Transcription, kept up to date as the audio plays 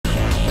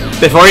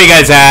Before you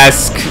guys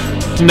ask,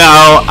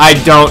 no,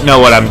 I don't know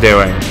what I'm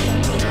doing.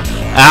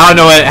 I don't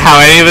know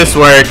how any of this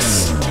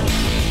works.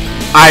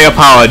 I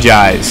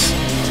apologize.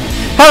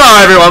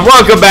 Hello everyone,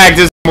 welcome back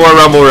to some more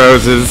Rumble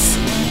Roses.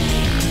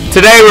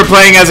 Today we're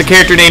playing as a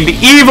character named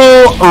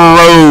Evil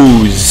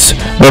Rose.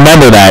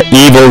 Remember that,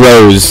 Evil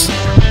Rose.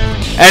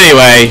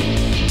 Anyway,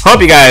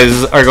 hope you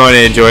guys are going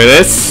to enjoy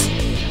this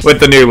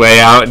with the new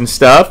layout and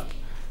stuff.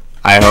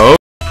 I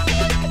hope.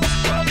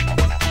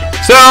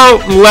 So,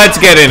 let's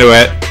get into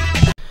it.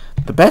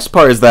 The best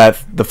part is that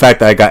the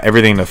fact that I got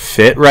everything to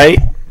fit right.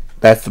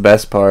 That's the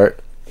best part.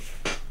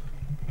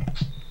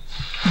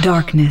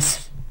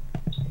 Darkness.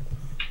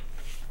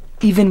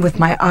 Even with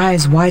my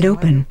eyes wide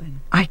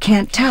open, I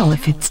can't tell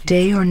if it's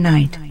day or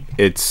night.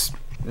 It's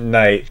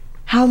night.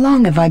 How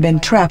long have I been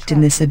trapped in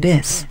this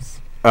abyss?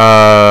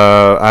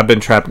 I've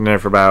been trapped in there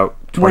for about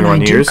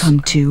 21 years. When I do come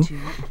to,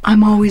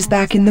 I'm always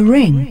back in the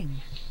ring.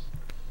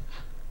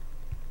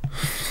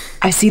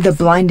 I see the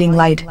blinding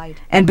light,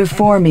 and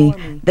before me,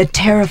 the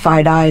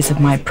terrified eyes of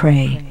my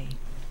prey.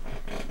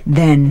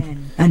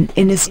 Then, an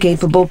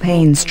inescapable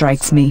pain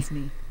strikes me.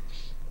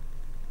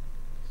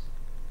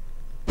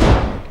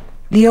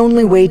 The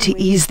only way to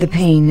ease the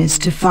pain is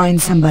to find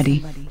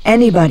somebody,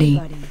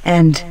 anybody,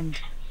 and...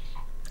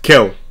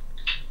 Kill.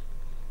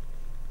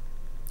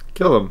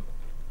 Kill him.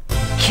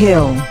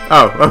 Kill.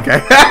 Oh,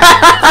 okay.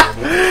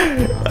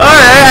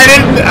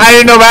 Alright, I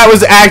didn't know that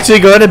was actually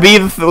going to be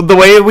the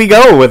way we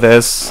go with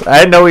this. I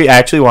didn't know we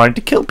actually wanted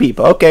to kill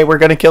people. Okay, we're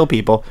going to kill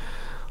people.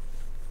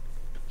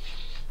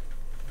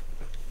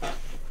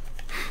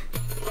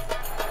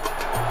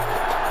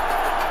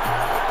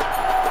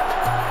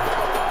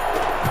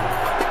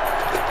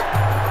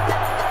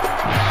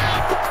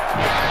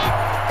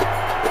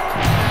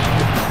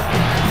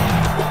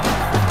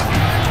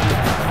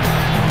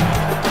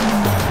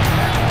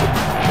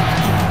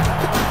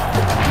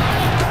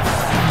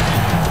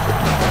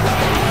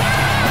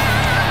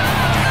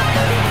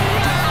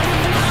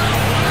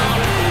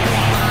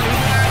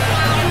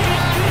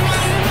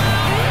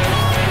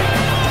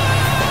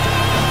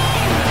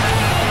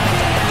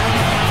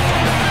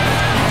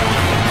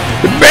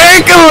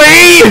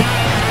 Bankily!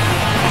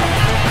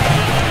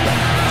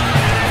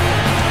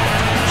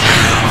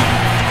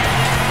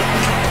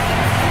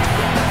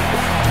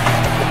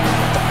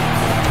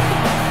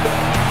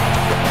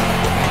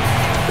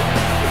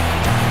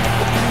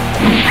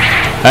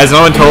 Has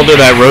no one told her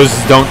that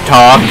roses don't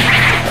talk?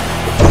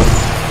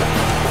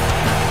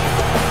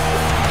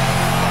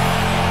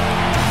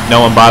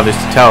 No one bothers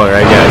to tell her,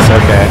 I guess.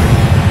 Okay.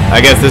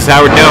 I guess this is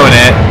how we're doing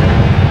it.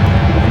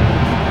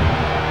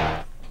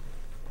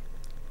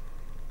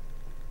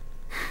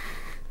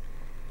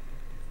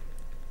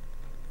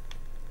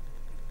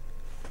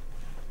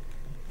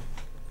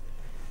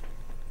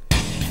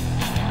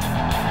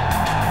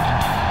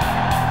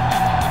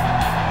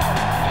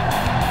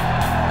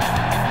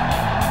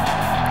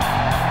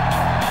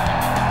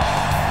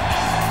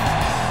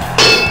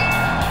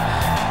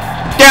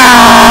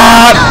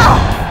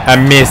 I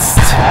missed.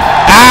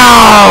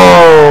 Ow!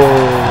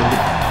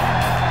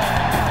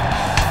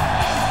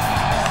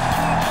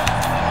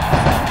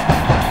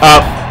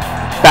 Up.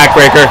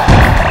 Backbreaker.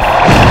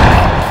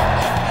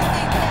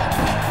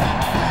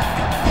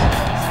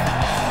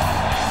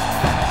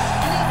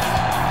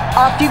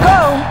 Off you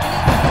go.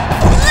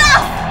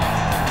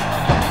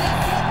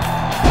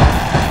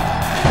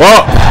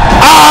 Whoa!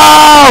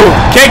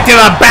 Oh! Kick to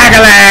the back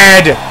of the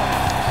head!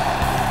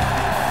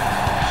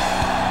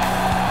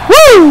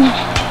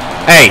 Woo!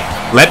 Hey,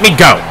 let me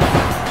go.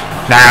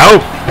 Now.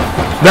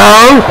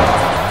 No.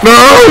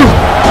 No.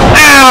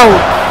 Ow!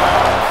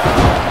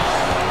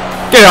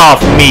 Get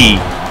off me.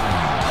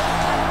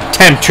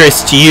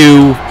 Temptress,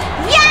 you.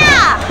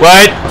 Yeah!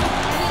 What?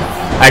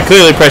 I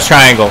clearly pressed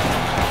triangle.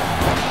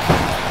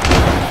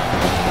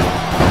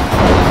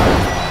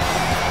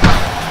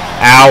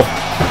 Ow.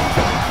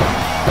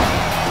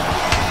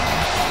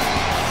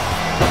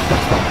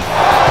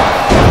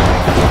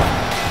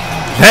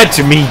 Let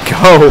me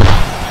go.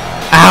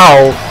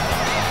 Ow!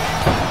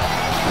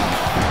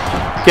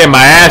 Get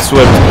my ass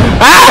whipped.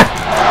 Ah!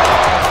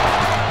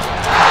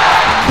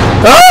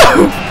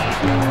 Oh!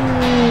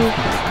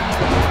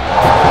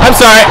 I'm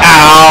sorry.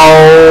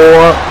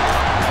 Ow!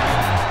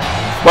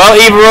 Well,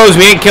 Evil Rose,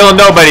 we ain't killing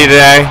nobody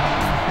today.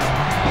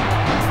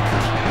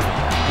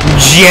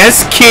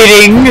 Just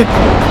kidding.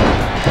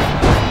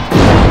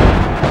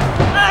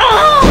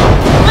 Oh,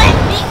 let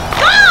me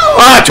go!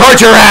 Ah,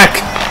 torture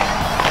rack!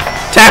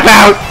 Tap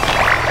out!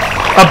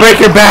 I'll break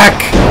your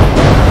back!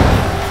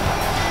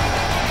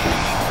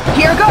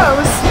 Here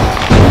goes.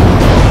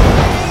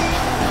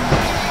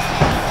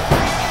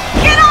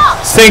 Get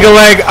off! Single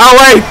leg. Oh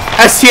wait!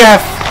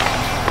 STF!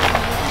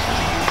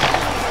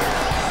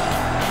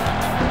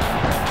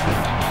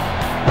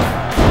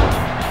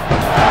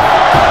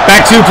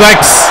 Back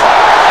suplex!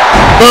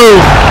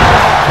 Boom!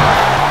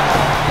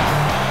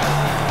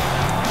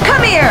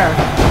 Come here.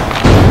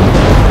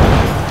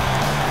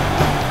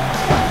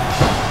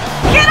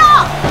 Get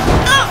off!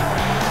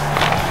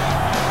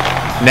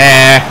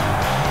 Nah.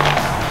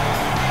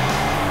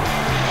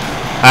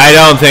 I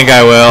don't think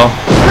I will.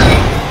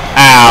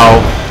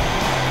 Ow.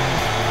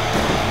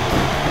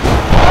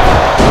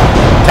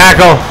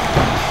 Tackle.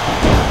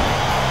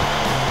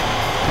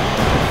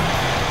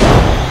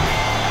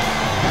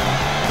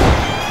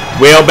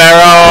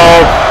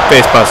 Wheelbarrow.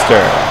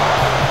 Facebuster.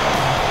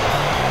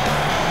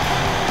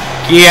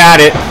 Got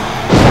it.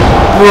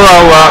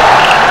 Roll up.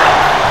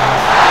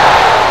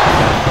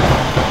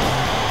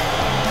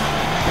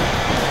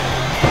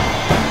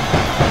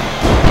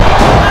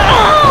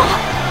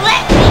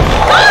 Let me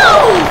go!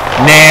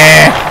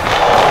 Nah.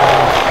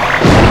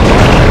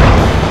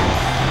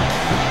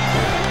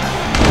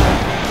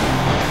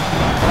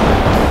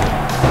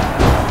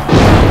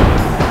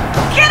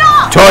 Get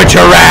off!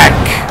 Torture rack.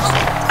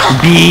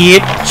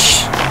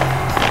 Bitch.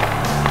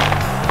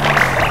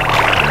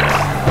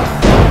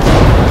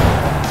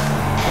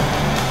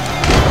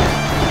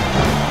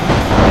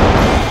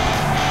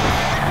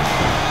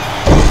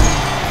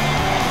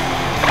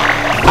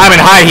 I'm in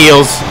high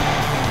heels.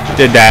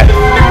 Did that.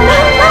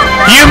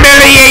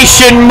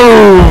 Humiliation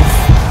move.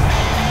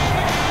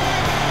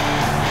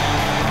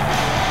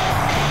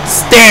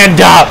 Stand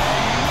up.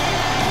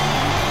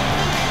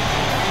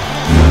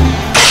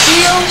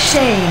 Feel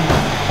shame.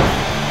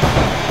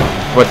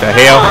 What the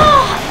hell?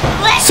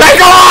 Let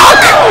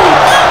Psycho-Lock!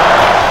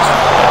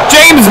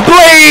 James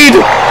Blade!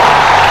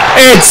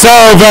 It's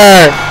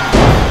over!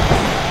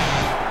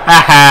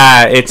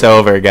 Haha, it's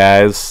over,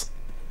 guys.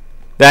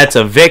 That's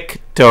a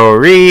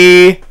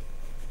victory.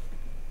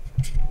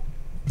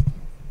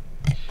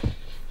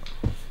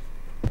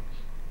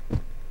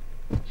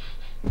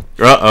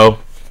 Uh-oh.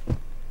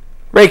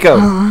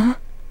 Reiko.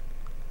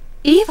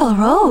 Evil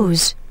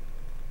Rose.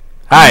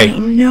 I Hi.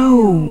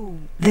 know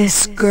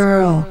this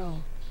girl.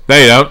 No,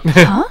 you don't.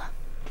 Huh?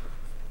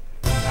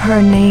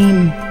 Her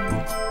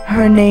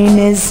name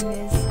is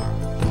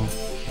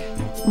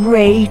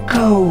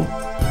Reiko.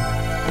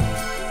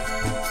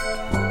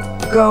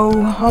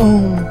 Go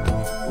home,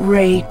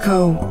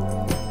 Reiko.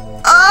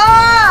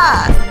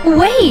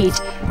 Wait.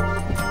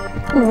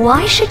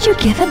 Why should you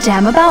give a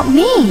damn about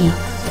me?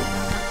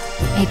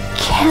 It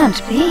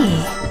can't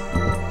be.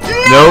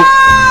 Nope.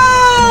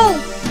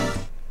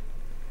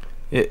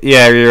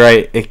 Yeah, you're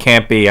right. It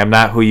can't be. I'm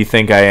not who you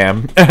think I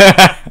am.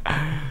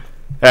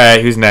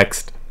 Alright, who's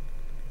next?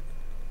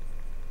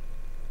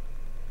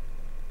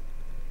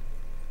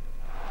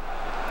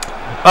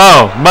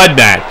 Oh, mud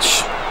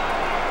match.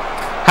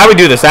 How we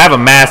do this? I have a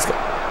mask.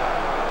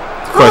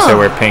 Of course I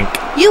wear pink.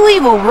 You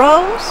evil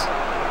Rose?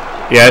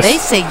 They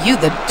Yes. say you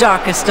the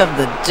darkest of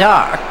the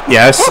dark.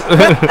 Yes.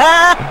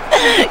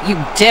 You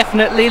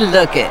definitely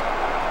look it.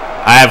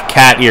 I have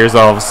cat ears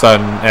all of a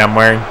sudden, and I'm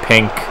wearing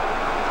pink.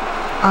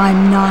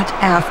 I'm not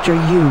after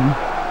you.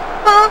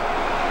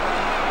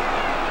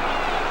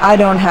 I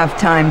don't have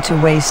time to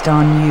waste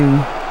on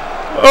you.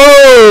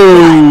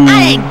 Oh!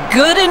 I ain't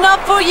good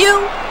enough for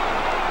you?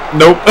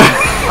 Nope.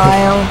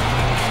 I'll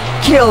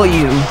kill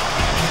you.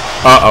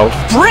 Uh-oh.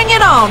 Bring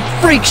it on,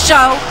 freak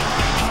show!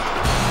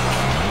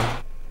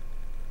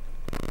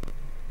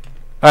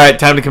 Alright,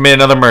 time to commit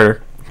another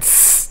murder.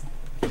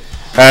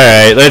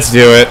 Alright, let's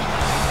do it.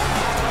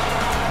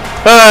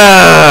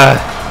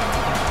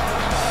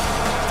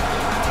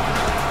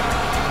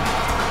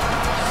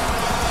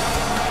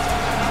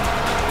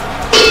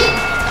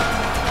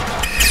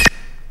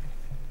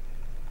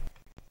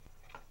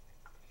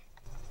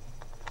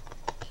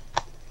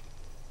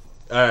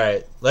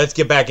 Alright, let's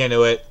get back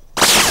into it.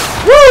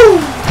 Woo!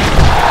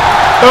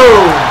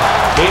 Boom!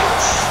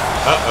 Bitch.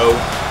 Uh-oh.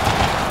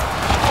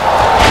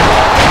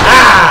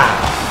 Ah!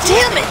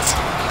 Damn it!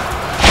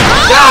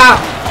 Ah!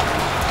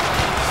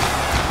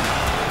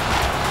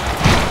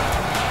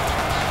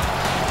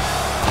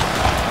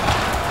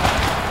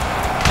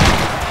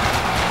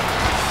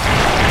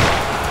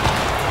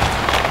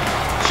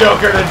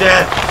 Choke her to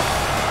death.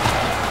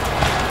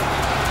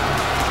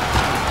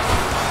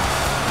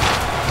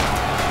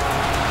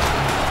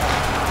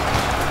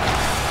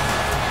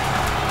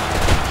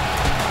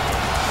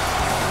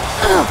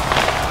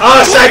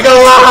 Oh,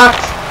 Psycho-Lock!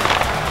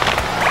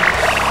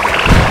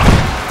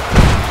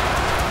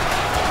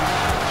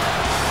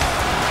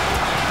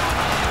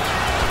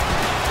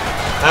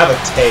 I have a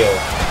tail.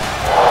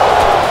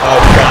 Oh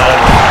god,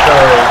 I'm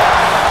sorry.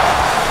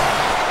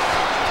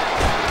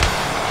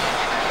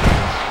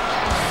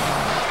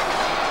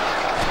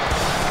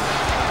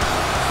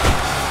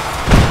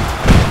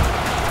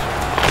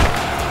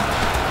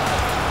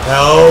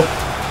 Help!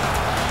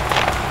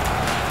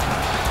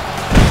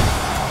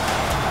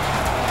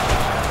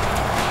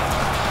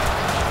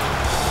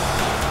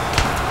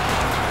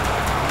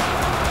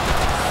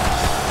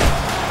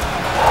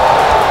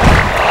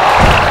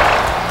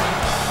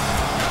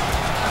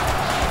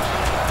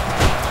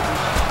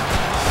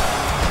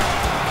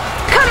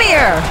 Come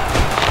here!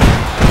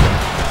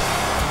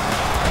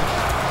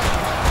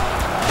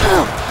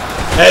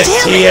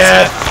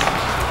 STF!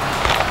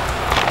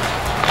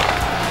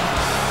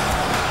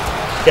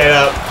 Get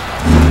up.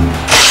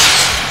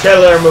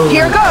 Killer move.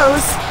 Here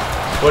goes.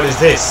 What is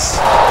this?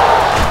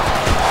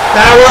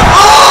 Power.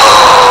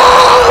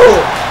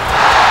 Oh!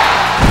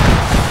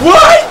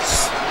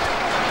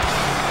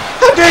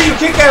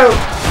 out!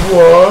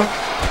 What?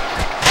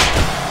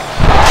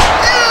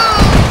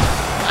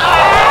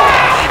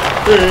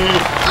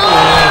 Release!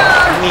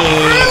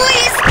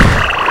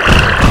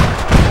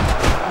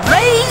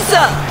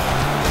 Razor!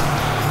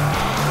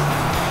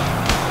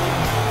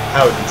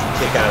 How did you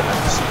kick out of my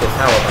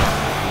superpower bomb?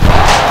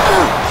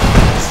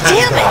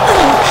 Damn it!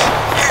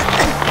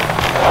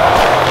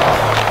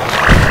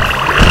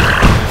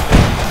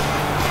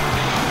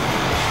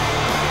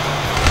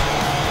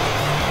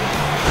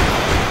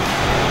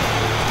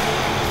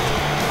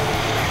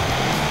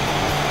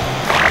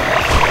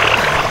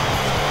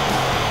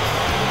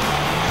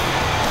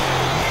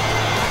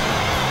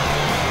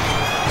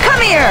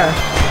 Come here!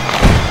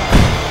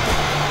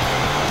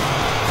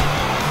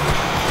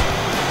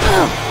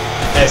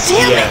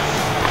 SDF.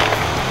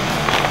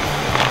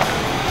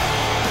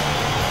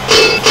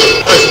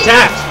 Oh, she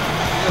tapped!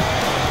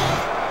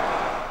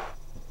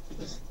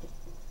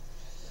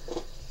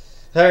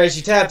 Alright,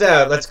 she tapped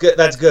out. That's good.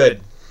 That's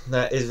good.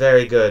 That is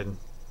very good.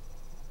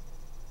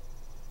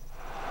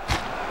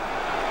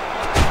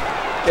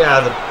 Get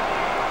out of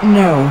the...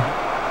 No,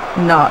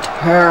 not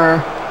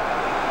her.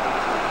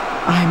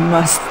 I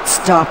must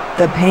stop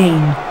the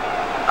pain.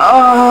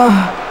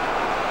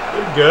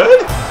 You're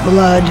good?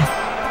 Blood.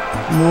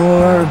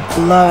 More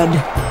blood.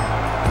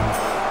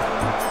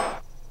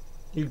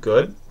 You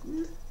good?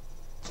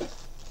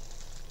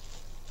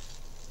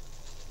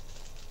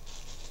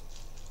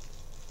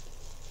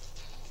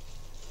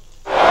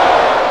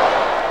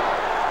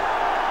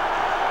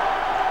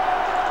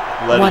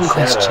 Bloody One shadow.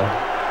 question.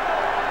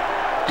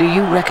 Do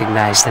you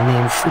recognize the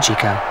name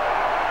Fujiko?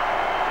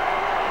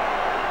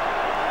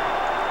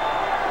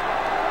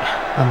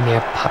 A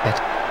mere puppet.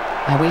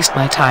 I waste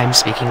my time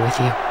speaking with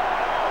you.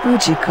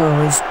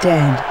 Fujiko is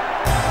dead.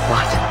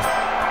 What?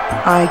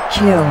 I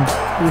killed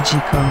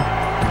Fujiko.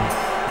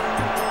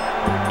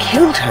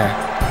 Killed her?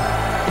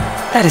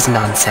 That is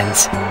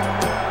nonsense.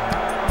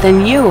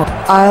 Then you...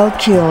 I'll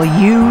kill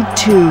you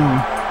too.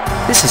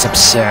 This is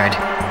absurd.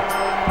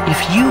 If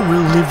you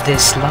will live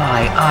this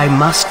lie, I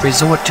must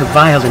resort to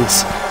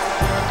violence.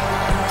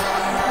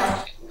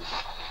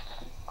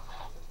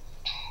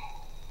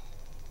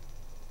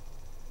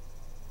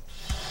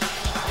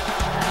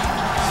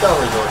 Don't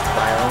resort to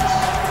violence.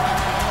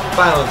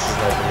 Violence is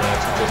like the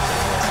answer just to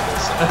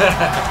this.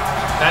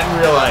 Not in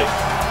real life.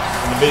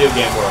 In the video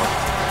game world.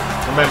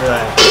 Remember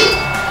that.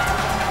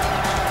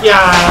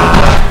 Yeah!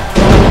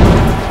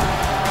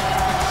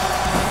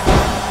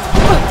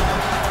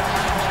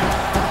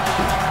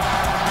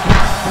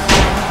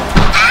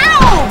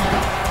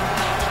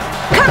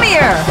 Come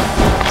here!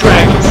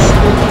 Dragons.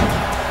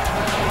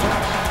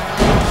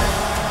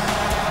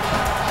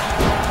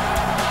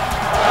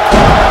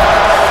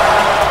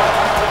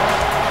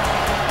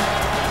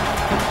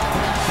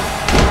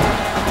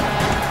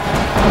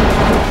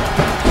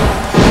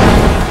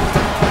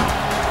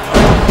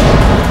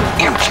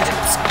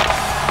 Impudence!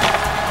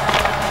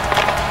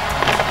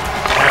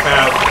 Tap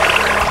out.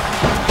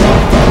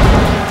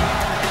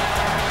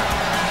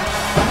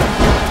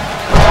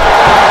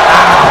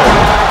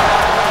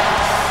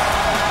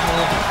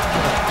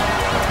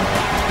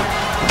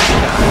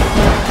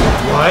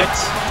 What?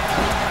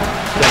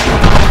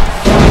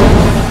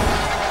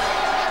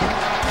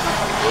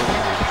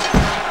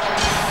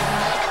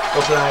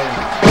 Go flying.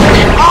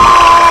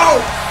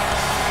 Oh!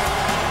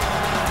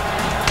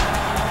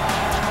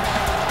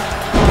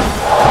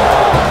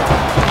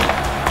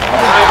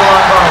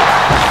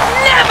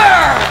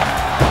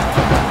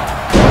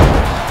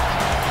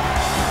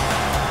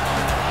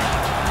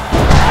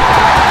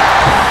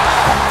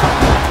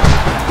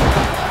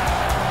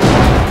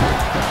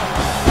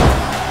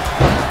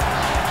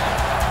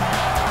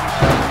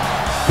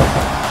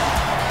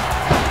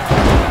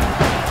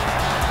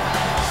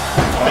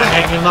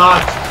 Hanging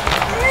lock.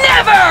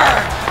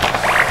 Never!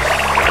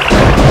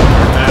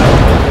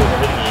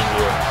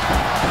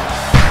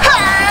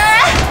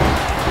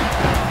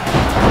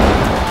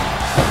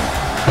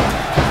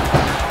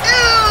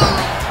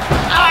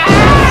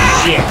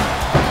 Shit.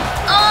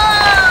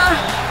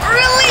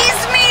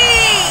 Release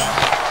me!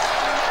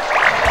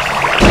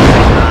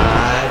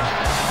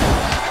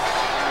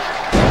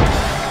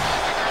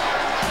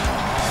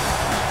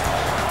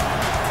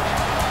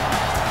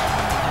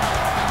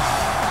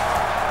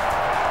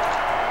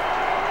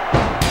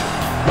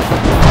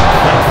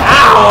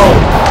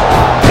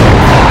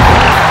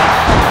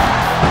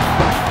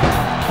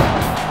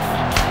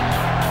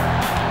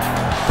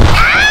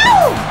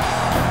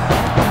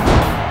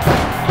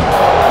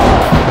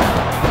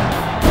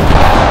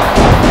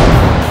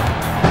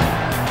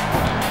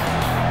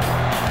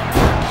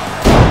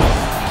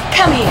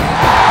 Come here!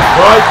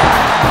 What?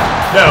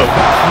 No.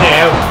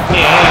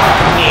 No.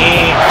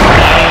 No.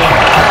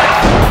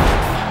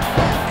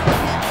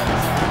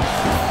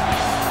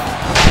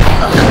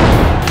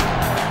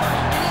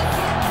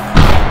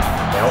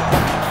 Nope.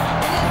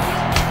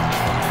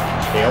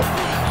 Nope.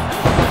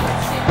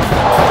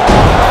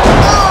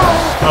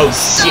 Oh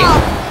shit.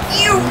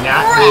 You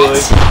Not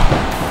rat!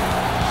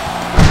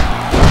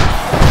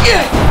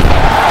 good.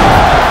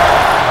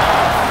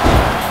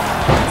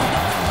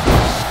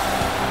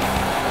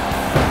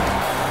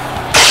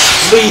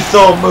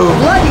 lethal move.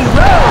 Bloody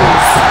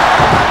Rose!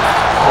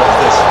 What is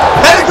this?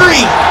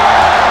 Pedigree!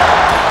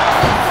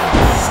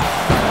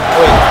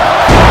 Wait.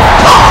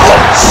 Oh,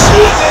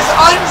 Jesus!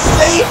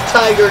 Unsafe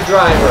Tiger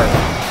Driver!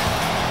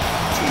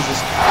 Jesus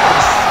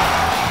Christ.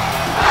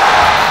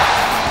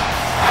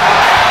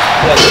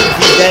 Yeah, he'd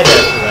be dead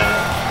after that.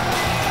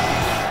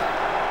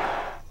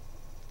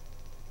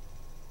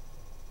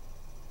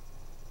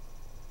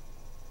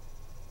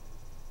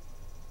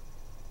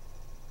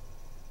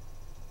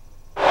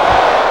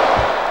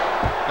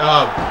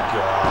 Oh,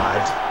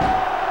 God.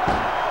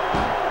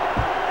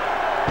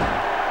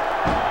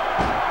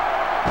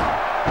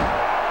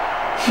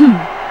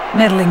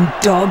 Meddling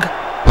dog.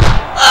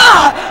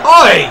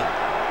 Oi!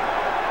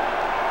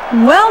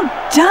 Well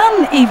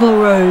done, Evil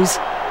Rose.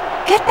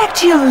 Get back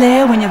to your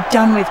lair when you're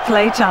done with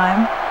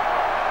playtime.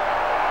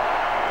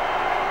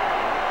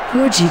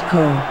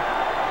 Fujiko.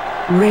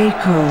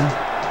 Reiko.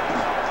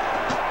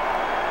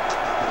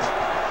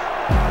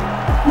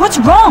 What's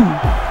wrong?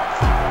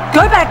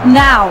 Go back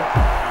now.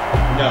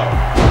 No.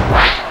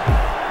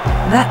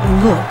 That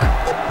look.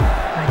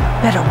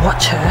 I'd better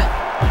watch her.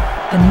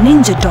 The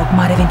ninja dog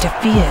might have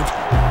interfered.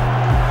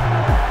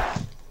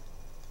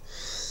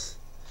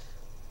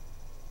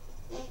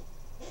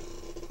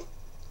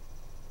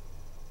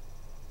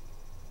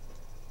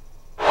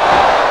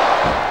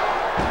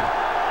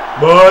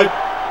 What?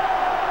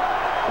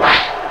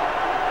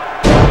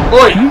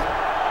 Oi!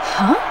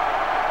 Huh?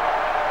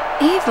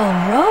 Evil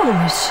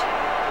Rose.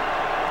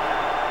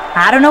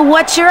 I don't know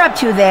what you're up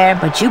to there,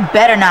 but you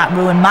better not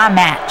ruin my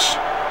match.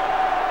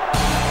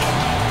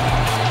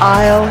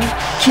 I'll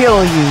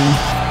kill you.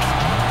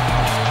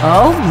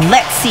 Oh,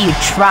 let's see you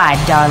try,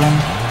 darling.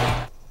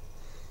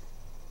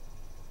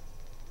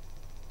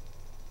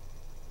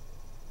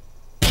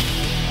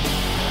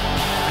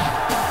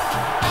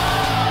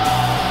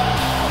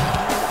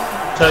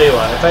 Tell you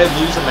what, if I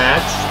lose a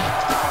match,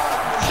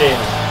 shame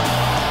me.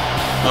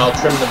 I'll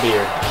trim the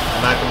beard.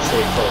 I'm not gonna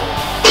stay forward.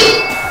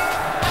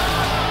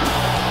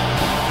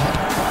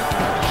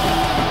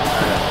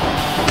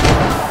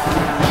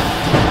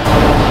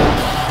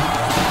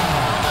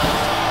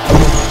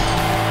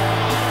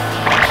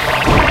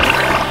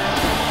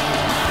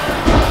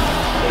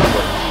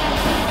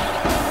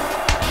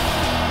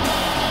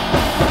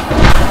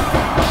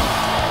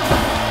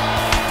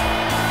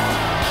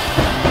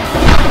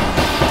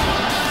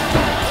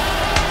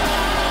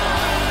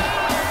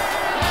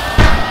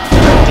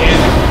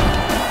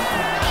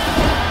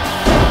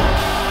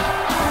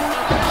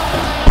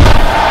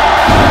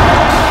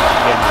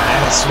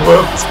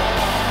 Whooped.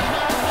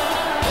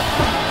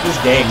 This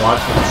game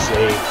wants me to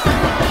save.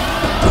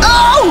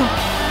 Oh!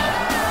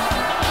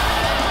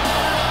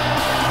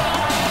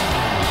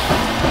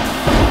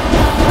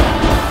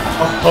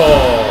 Oh.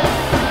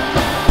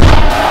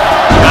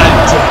 God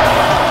damn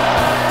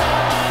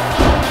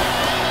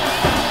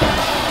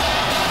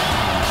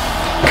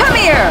it. Come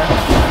here!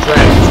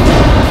 Dragged.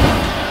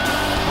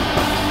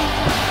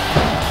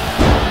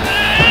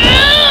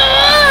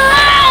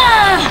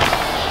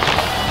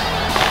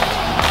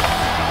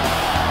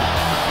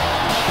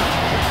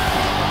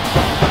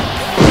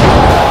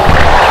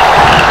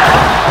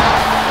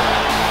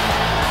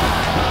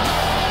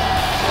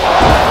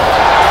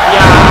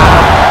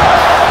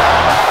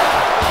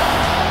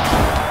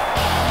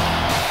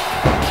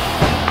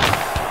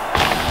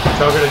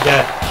 Choke her to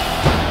death.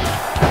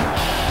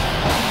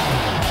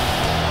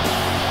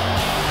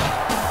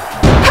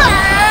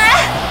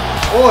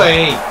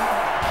 Oi!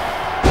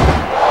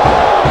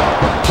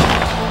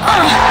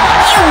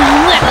 You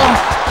little...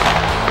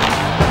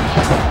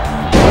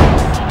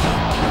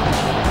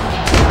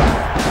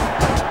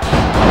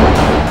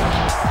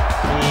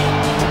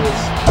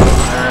 Please.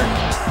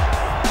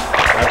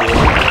 Love you.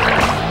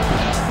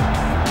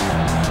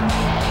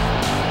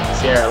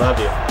 Sierra, I love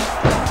you.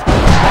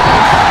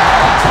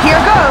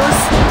 Here goes!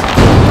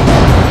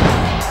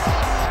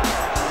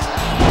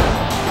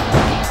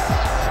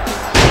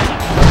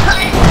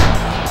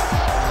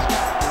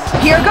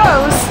 Here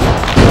goes!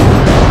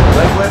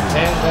 Leg whip,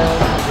 hand down,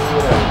 do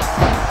whatever.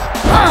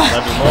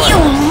 Love you more. You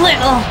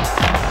little...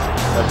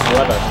 Love you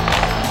forever.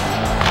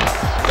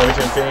 Love you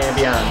to infinity and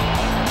beyond.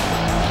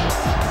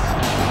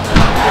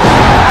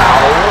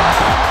 Ow.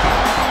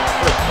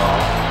 First of all,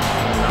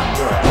 I'm not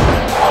good.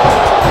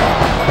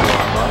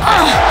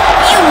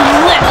 You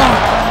little...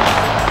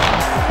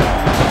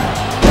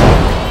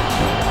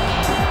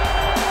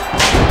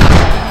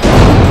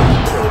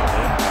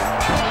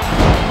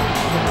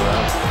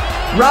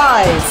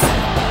 Rise!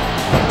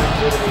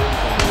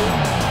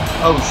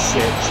 Oh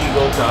shit, she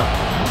woke up.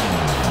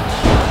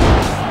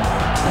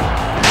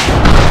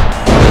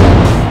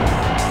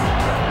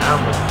 Now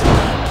I'm gonna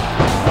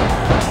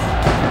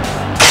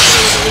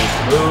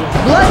move.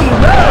 Bloody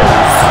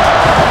Rose!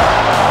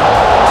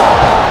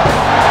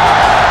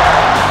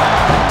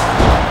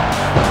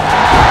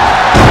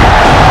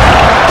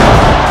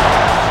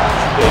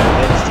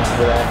 Yeah, instant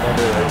for that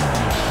number.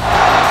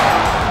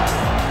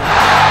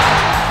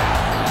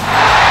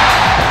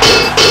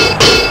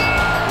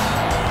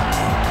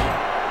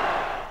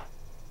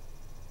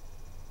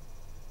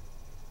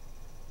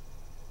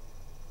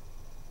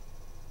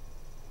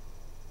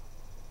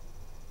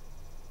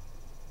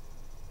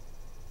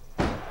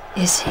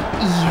 Is it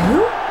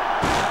you?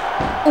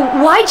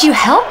 Why'd you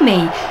help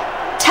me?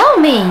 Tell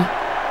me!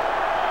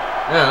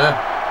 Yeah,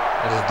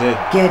 I just did.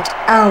 Get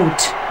out,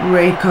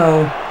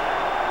 Reiko.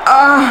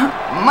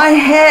 My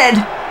head!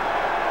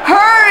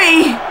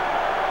 Hurry!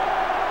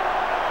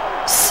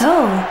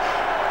 So,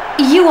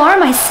 you are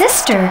my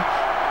sister.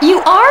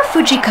 You are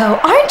Fujiko,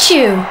 aren't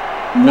you?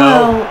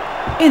 No. Well,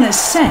 in a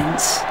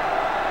sense.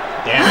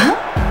 Damn.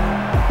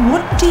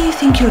 What do you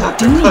think you're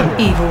Dr. doing, Cutter.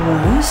 Evil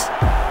Rose?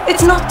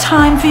 It's not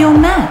time for your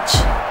match.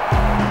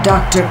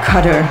 Dr.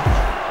 Cutter,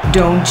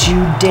 don't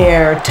you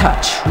dare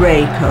touch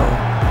Reiko.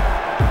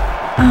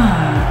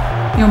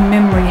 Ah, your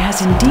memory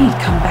has indeed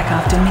come back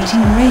after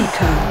meeting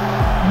Reiko.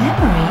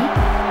 Memory?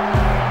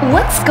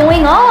 What's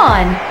going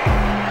on?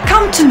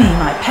 Come to me,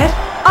 my pet.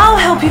 I'll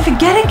help you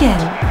forget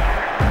again.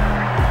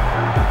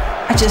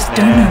 I just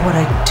don't know what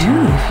I'd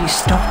do if you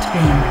stopped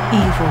being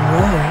Evil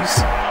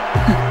Rose.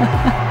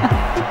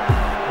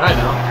 I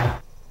know.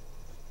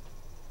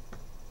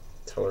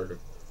 Tell her to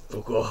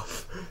fuck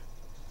off.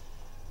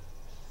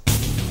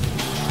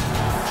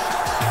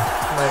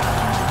 Like,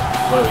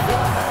 what are we doing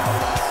now?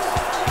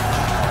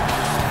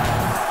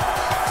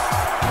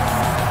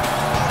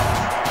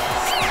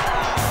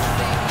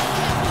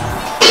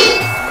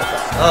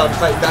 Oh, I'm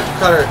fighting Dr.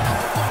 Cutter.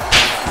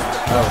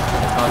 Oh,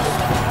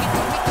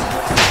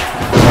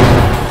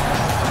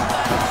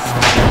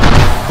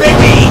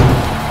 Biggie!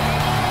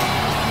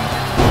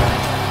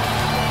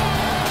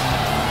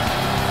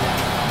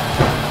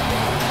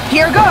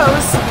 Here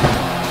goes!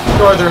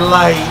 Northern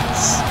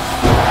Lights.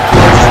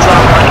 Just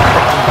drop my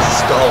fucking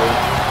skull.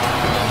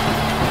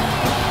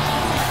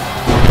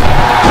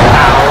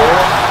 Ow.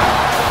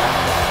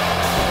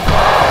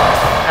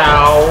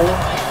 Ow.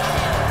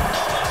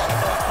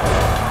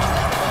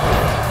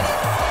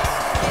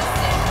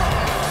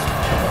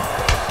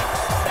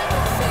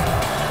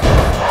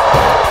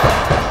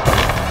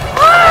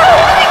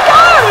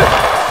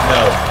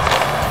 No.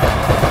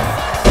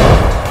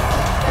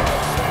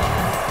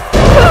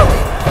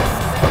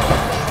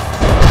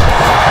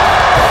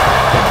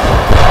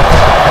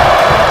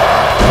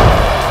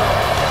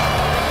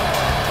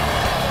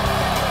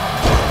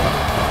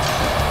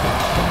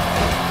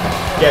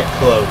 Get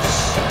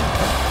close.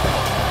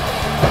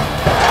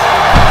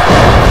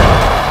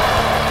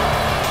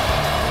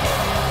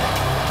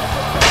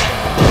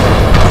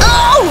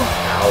 Oh!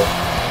 Ow.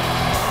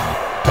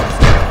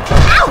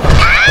 Ow!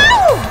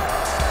 Ow!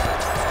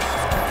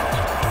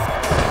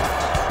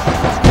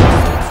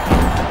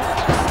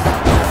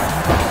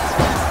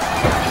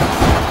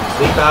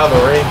 Leap out of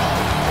the ring.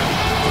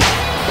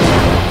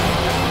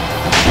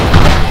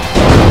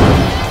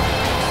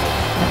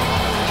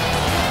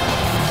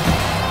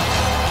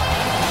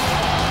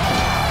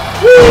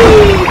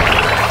 Woo!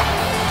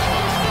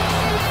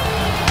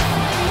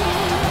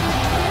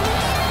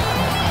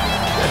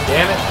 God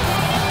damn it.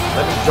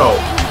 Let me go.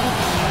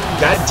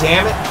 God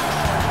damn it.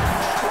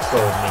 Let go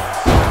of me.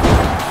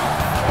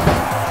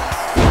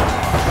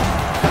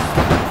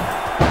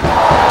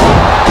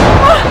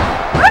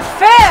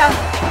 Fair!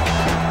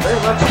 Very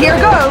much Here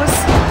so. goes!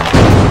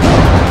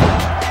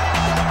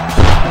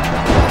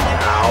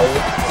 Ow.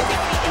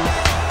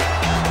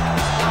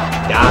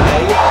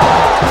 Die.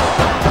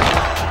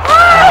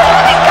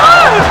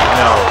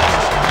 No.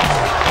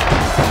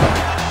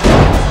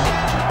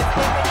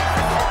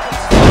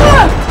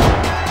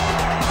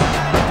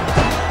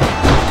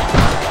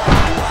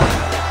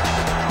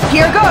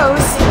 Here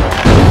goes!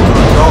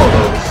 All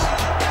those.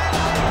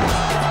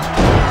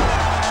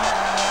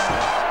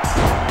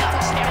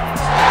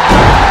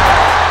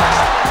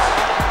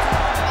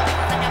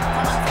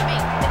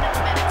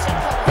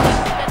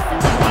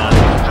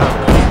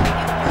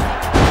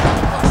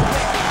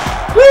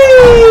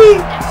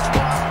 Whee!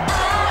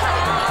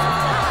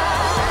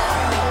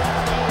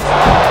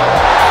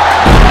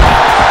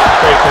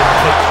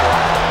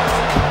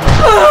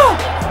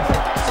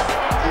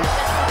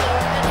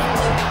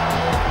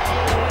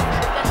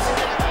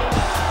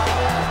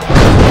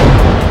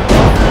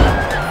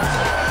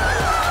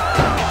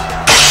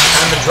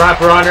 Drop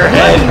her on her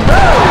head.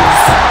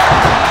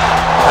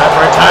 Have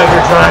her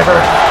Tiger Driver.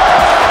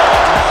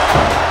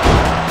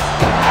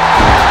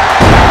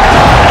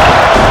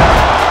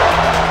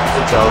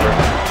 It's over.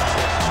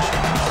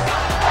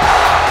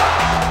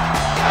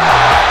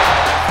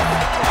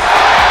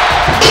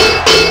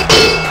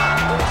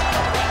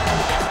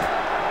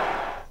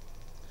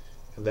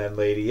 And then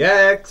Lady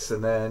X,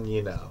 and then,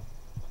 you know.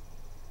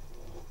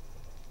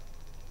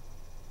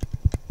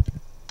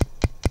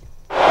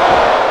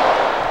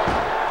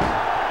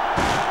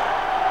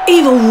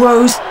 Evil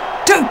Rose,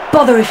 don't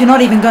bother if you're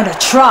not even going to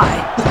try.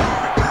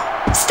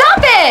 Stop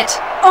it!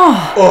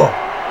 Oh,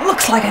 Oh,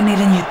 looks like I need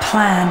a new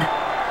plan.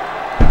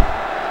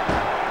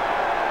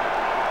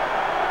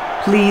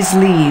 Please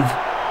leave.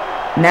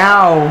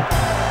 Now.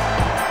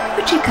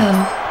 Fujiko,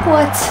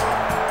 what?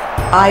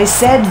 I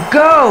said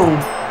go!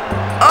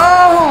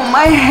 Oh,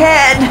 my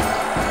head!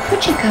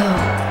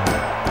 Fujiko.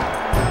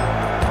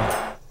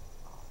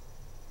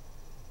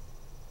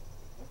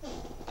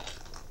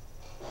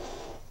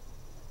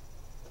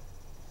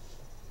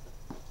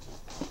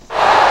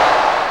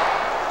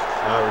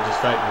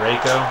 fighting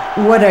Reiko.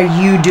 What are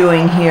you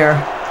doing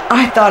here?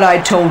 I thought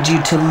I told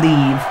you to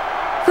leave.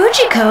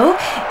 Fujiko,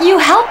 you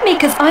helped me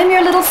because I'm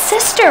your little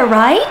sister,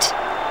 right?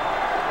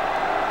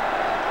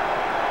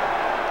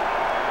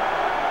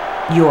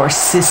 Your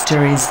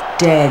sister is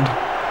dead.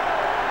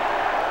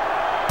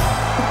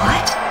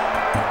 What?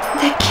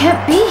 That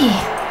can't be.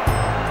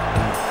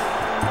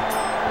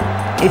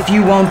 If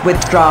you won't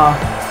withdraw,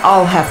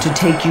 I'll have to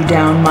take you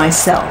down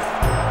myself.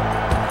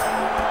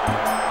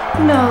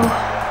 No.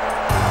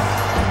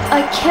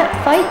 I can't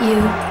fight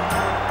you.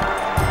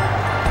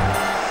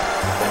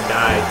 Then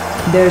die.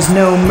 There's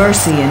no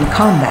mercy in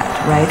combat,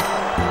 right?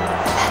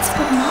 That's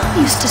what Mom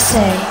used to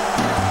say.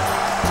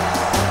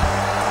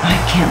 I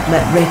can't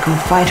let Reiko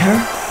fight her.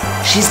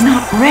 She's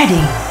not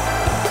ready.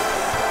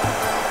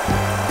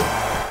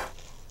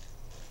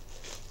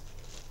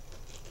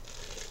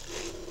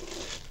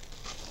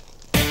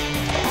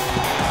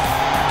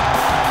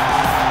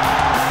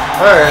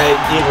 Alright,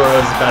 Evil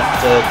Rose is about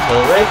to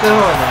kill Reiko,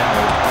 and then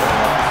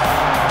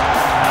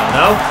I don't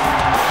know.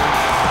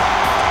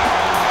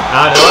 I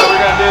don't know what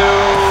we're gonna do.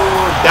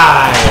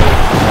 Die.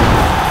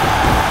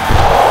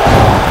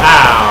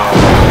 Ow.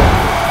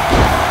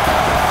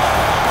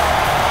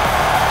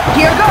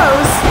 Here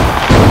goes!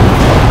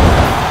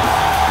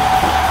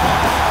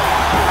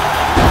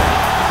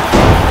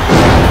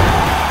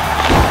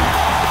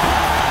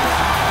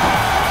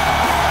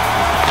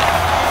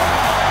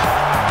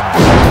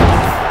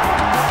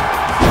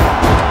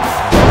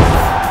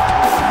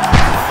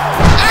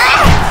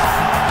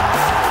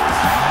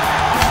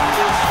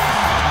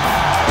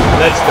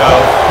 Let's go.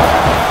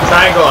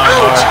 Triangle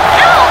armbar.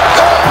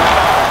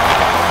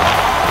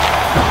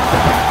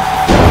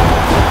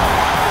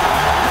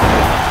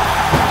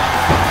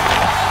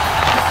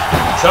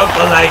 Choke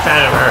the life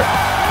out of her.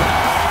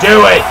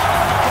 Do it!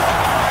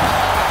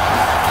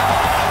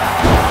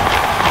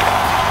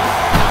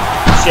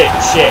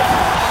 Shit.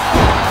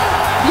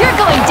 You're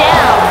going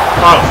down.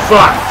 Oh,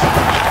 fuck!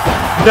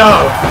 No!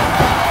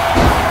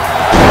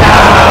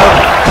 Ow!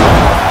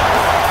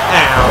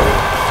 Ow.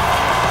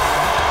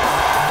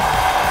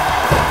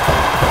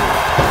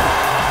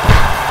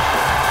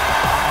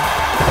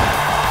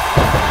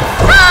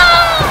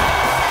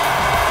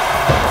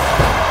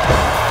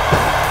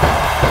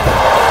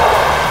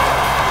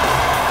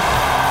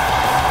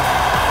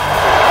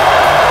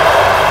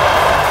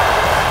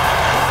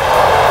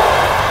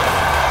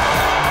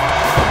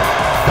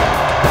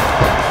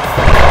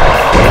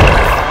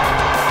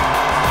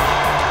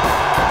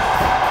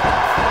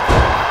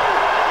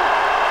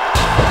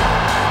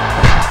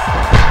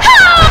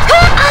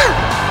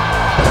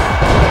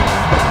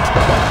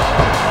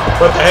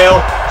 What the hell?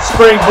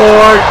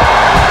 Springboard!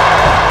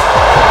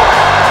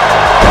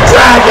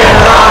 Dragon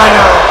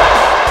Rider!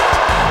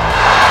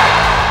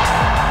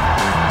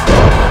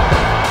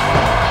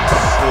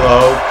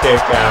 Slow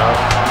kick out.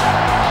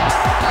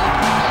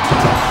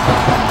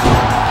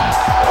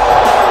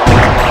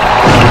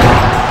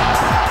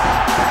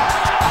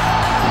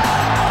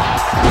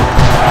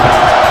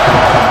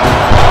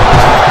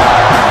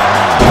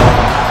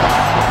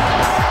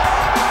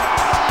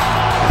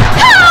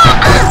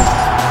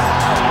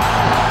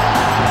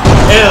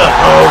 Into the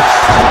post.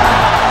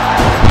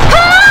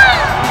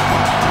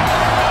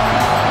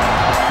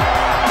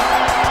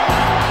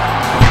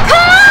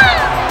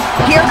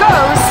 Here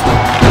goes!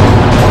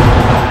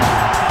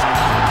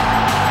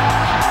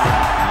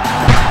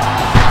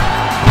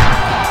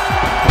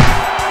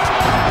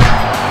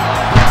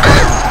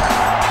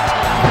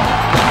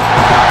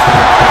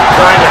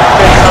 Trying to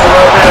fix a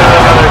little bit of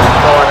another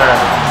corner.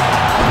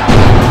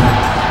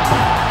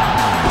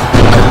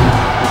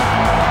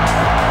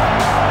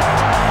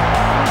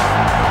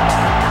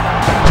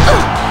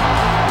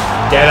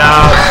 Get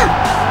out!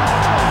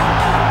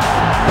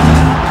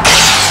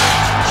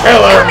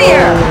 Killer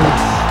move!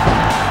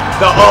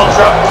 The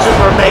Ultra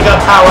Super Mega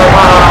Power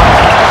Bomb!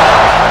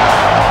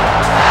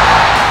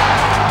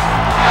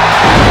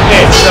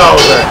 It's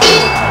over!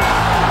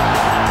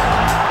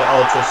 The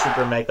Ultra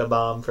Super Mega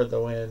Bomb for the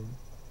win.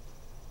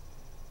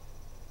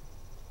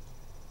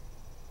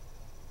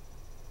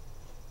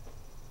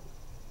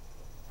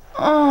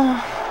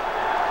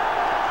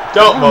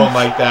 Don't moan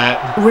like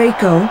that.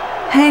 Reiko,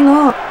 hang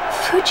on.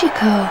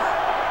 Fujiko.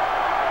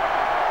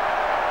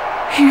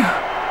 Phew.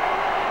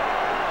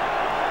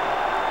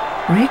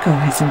 Reiko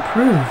has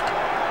improved.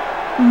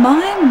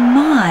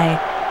 My.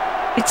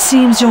 It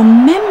seems your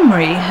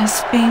memory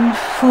has been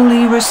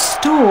fully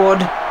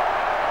restored.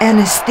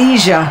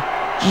 Anesthesia.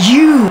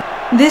 You!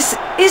 This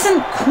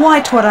isn't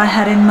quite what I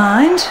had in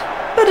mind,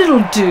 but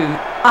it'll do.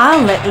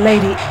 I'll let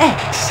Lady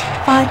X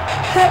fight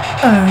her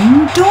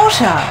own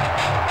daughter.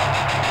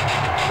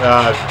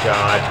 Oh,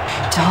 God.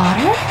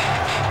 Daughter?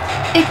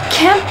 It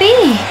can't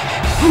be.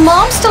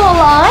 Mom's still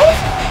alive?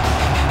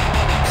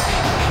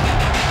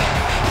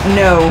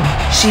 No,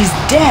 she's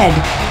dead.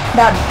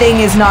 That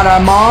thing is not our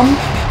mom.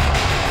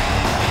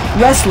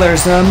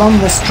 Wrestlers are among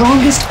the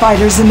strongest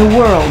fighters in the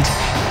world.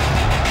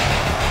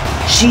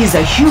 She's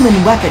a human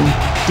weapon,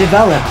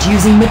 developed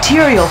using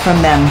material from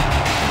them.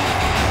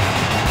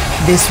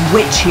 This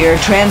witch here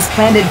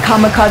transplanted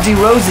Kamikaze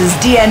Rose's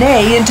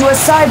DNA into a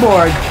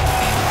cyborg.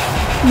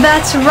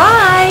 That's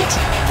right.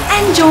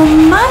 And your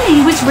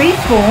mummy was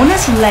reborn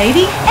as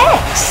Lady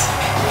X.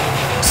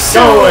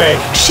 Go away.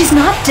 She's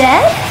not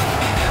dead?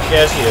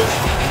 Yeah, she is.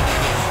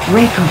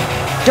 Reiko,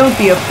 don't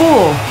be a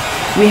fool.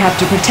 We have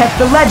to protect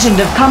the legend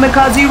of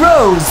Kamikaze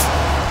Rose.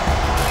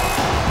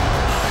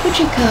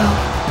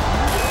 Fujiko.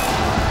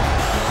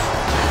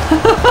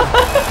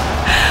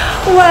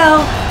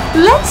 Well,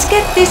 let's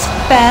get this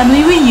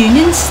family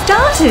reunion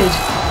started.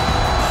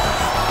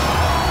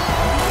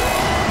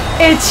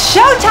 It's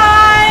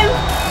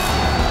showtime!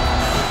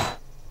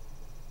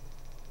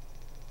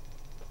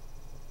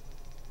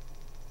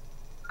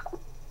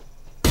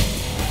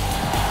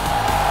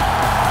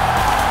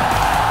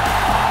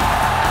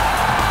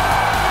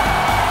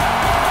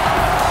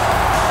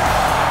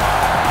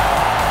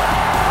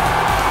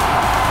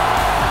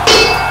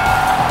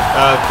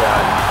 Oh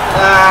god.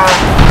 Ah.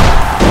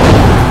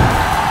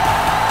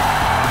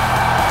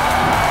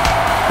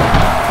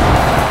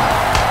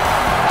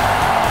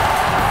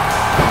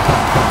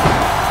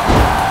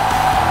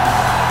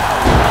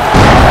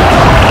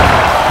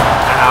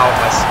 Ow,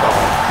 my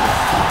skull.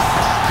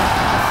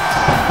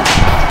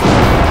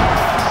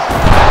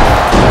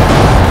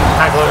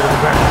 Tackle her to the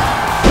ground.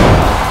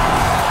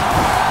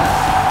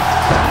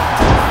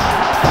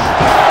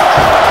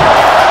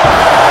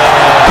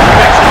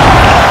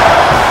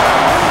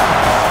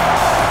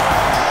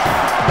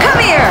 Come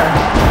here!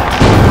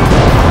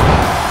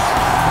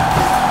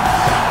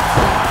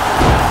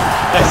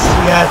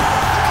 Yes.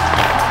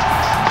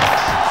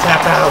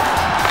 Tap out.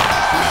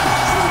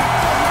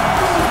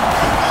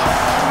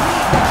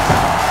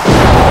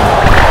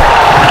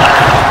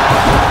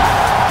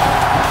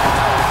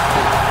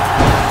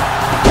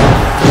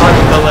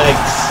 Target the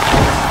legs.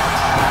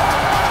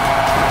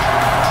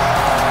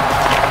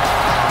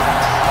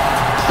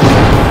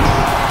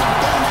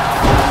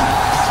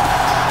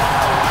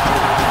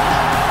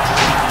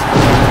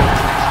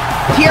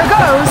 Here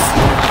goes!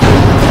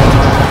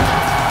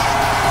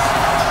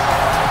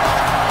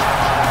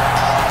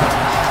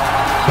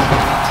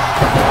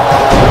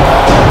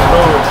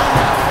 Boom.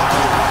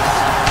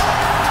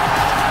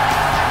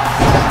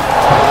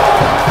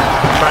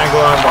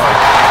 Triangle on bar.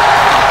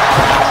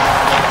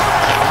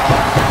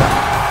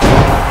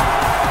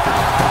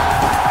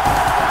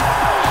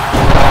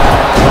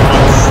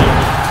 Oh shit.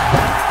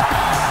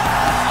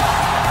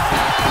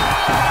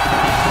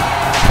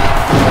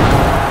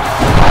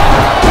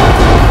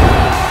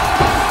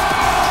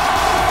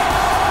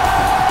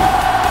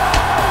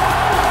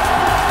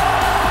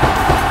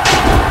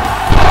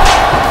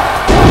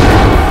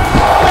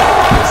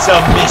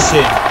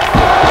 Submission.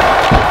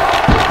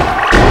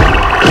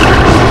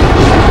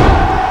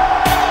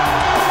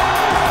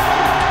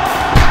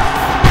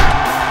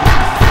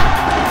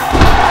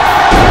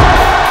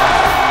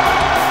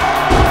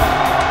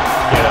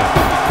 Get up.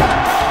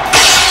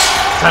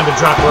 Time to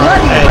drop her on her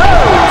Bloody head.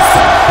 Rose!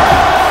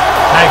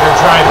 Tiger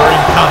Driver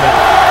incoming.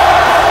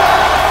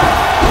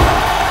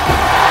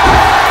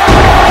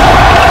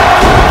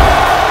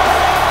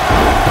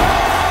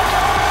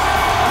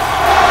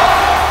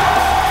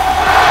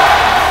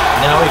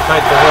 Now we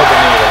fight the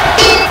Robinator.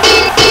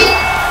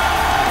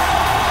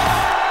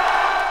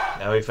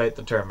 Now we fight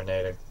the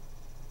Terminator.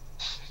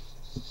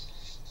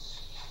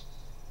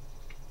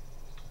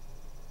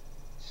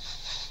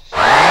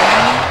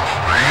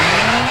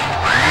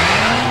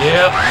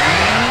 Yep.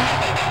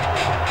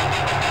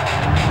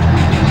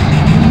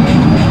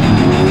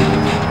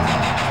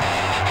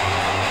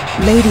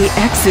 Lady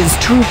X's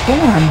true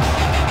form.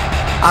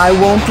 I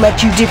won't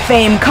let you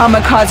defame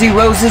Kamikaze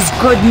Rose's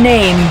good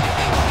name.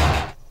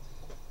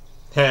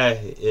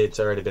 It's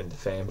already been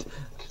defamed.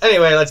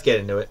 Anyway, let's get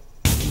into it.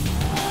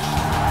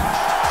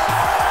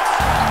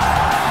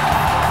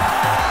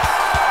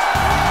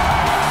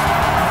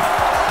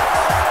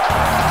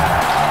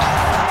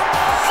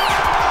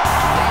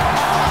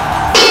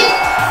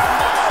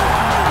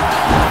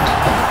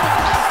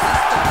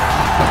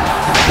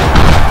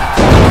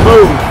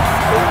 Boom!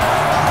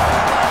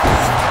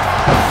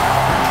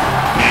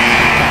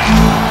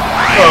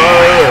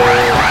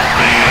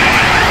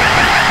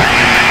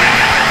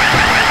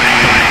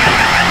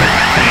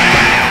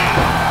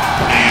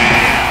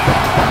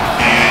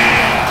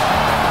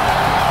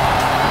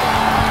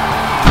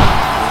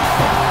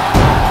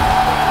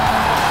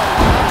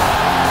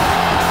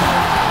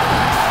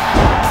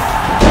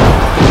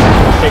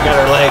 Take out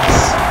her legs.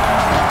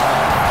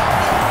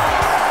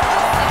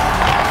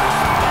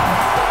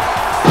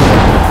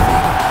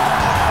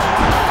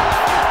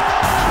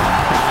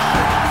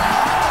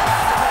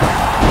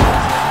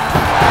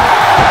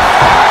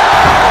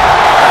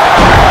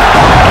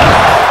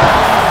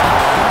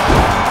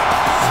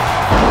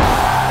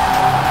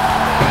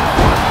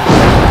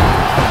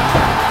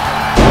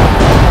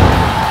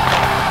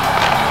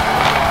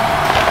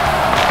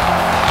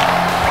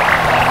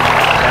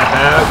 Tap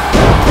out.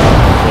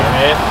 Damn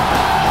it.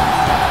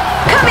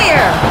 Come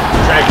here!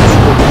 Dragon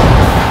Scoop.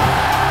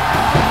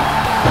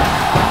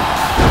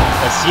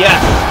 Yes,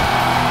 yes.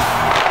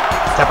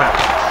 Tap out.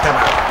 Come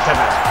on. Come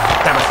on.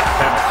 Come on.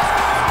 Come on.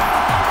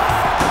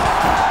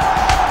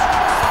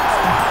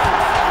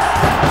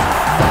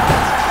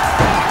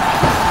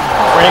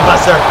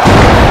 Brainbuster.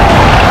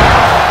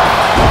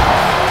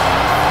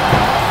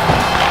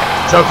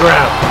 Choke her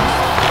out.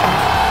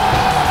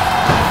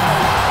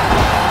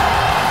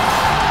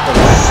 Oh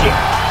shit.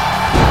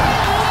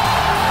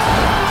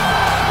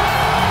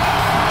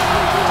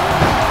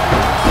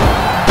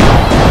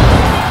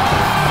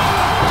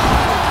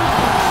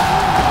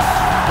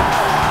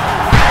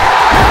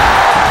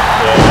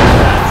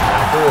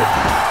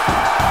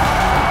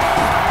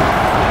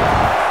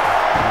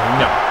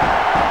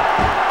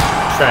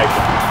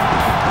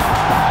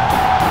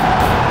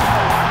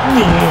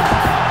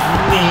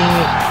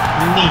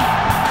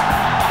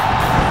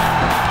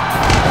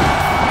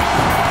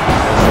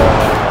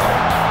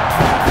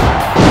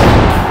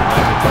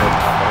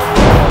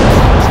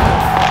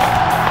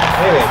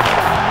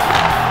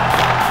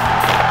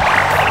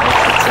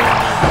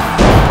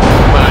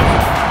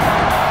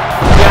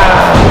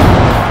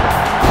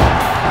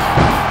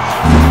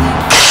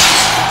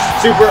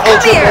 Super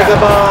Ultra Mega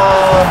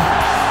Bomb!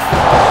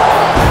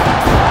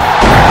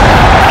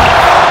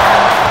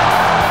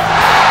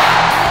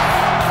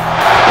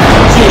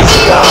 She's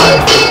gone!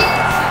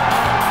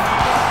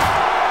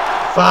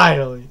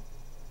 Finally!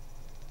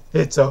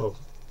 It's over.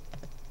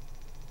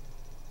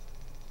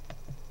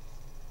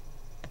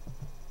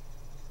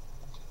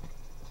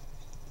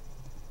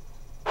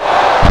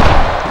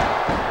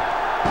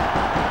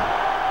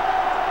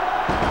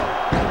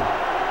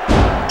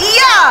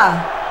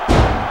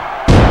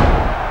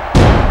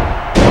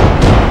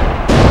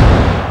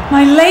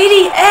 My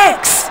Lady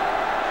X!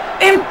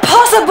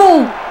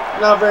 Impossible!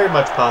 Not very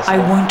much possible. I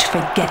won't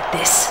forget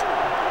this.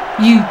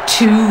 You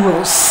two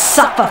will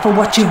suffer for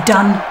what you've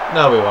done.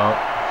 No, we won't.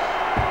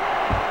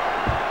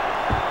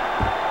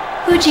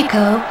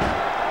 Fujiko,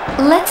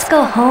 let's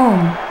go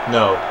home.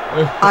 No.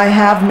 I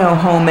have no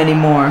home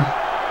anymore.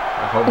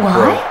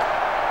 Why?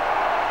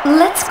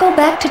 Let's go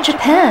back to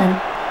Japan.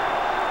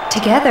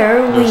 Together,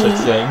 No such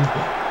thing.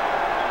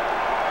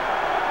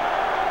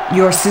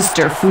 Your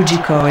sister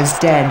Fujiko is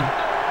dead.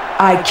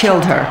 I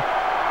killed her.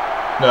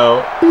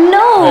 No.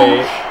 No!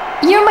 Wait.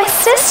 You're my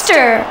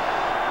sister!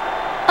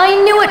 I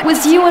knew it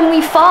was you when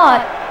we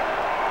fought.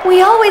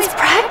 We always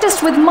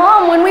practiced with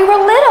Mom when we were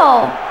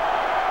little.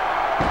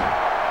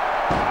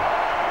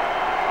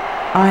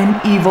 I'm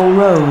Evil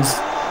Rose,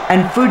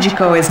 and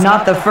Fujiko is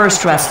not the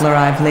first wrestler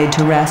I've laid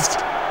to rest.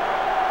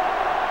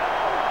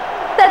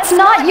 That's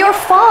not your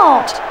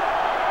fault.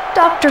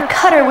 Dr.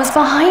 Cutter was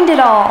behind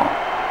it all.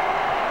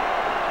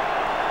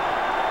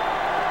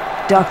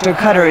 Dr.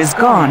 Cutter is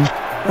gone,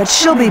 but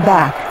she'll be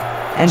back,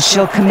 and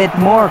she'll commit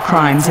more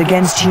crimes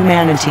against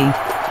humanity.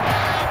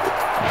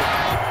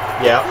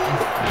 Yeah,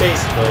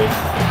 basically.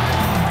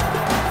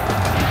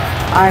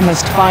 I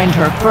must find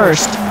her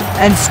first,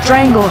 and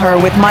strangle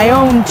her with my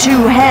own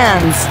 2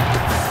 hands.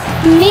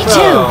 Me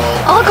too.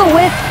 I'll go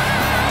with...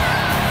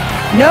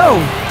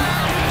 No!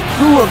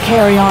 Who will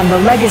carry on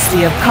the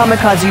legacy of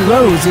Kamikaze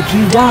Rose if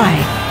you die?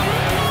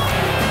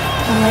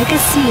 The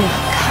legacy of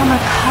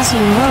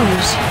Kamikaze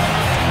Rose.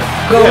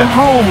 Go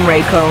home,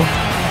 Reiko.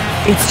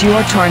 It's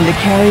your turn to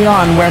carry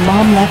on where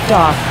Mom left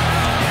off.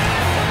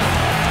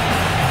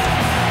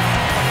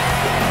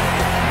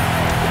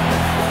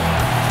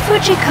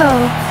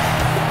 Fujiko,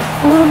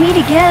 we'll meet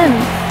again,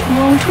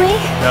 won't we?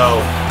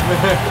 No.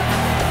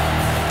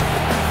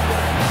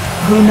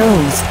 Who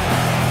knows?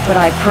 But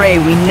I pray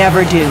we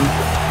never do.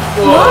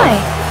 Why?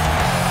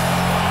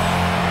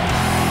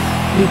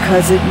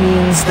 Because it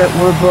means that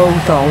we're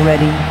both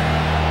already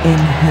in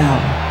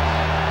hell.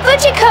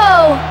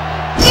 Fujiko!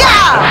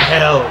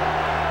 Hell.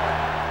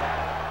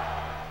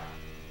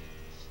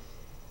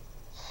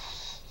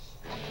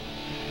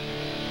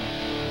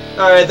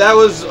 Alright, that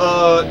was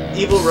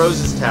Evil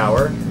Rose's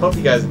Tower. Hope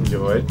you guys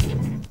enjoyed.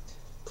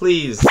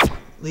 Please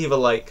leave a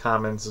like,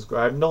 comment, and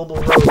subscribe. Noble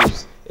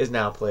Rose is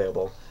now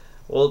playable.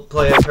 We'll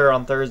play as her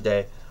on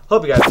Thursday.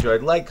 Hope you guys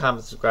enjoyed. Like,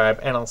 comment, subscribe,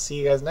 and I'll see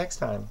you guys next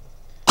time.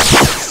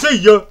 See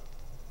ya!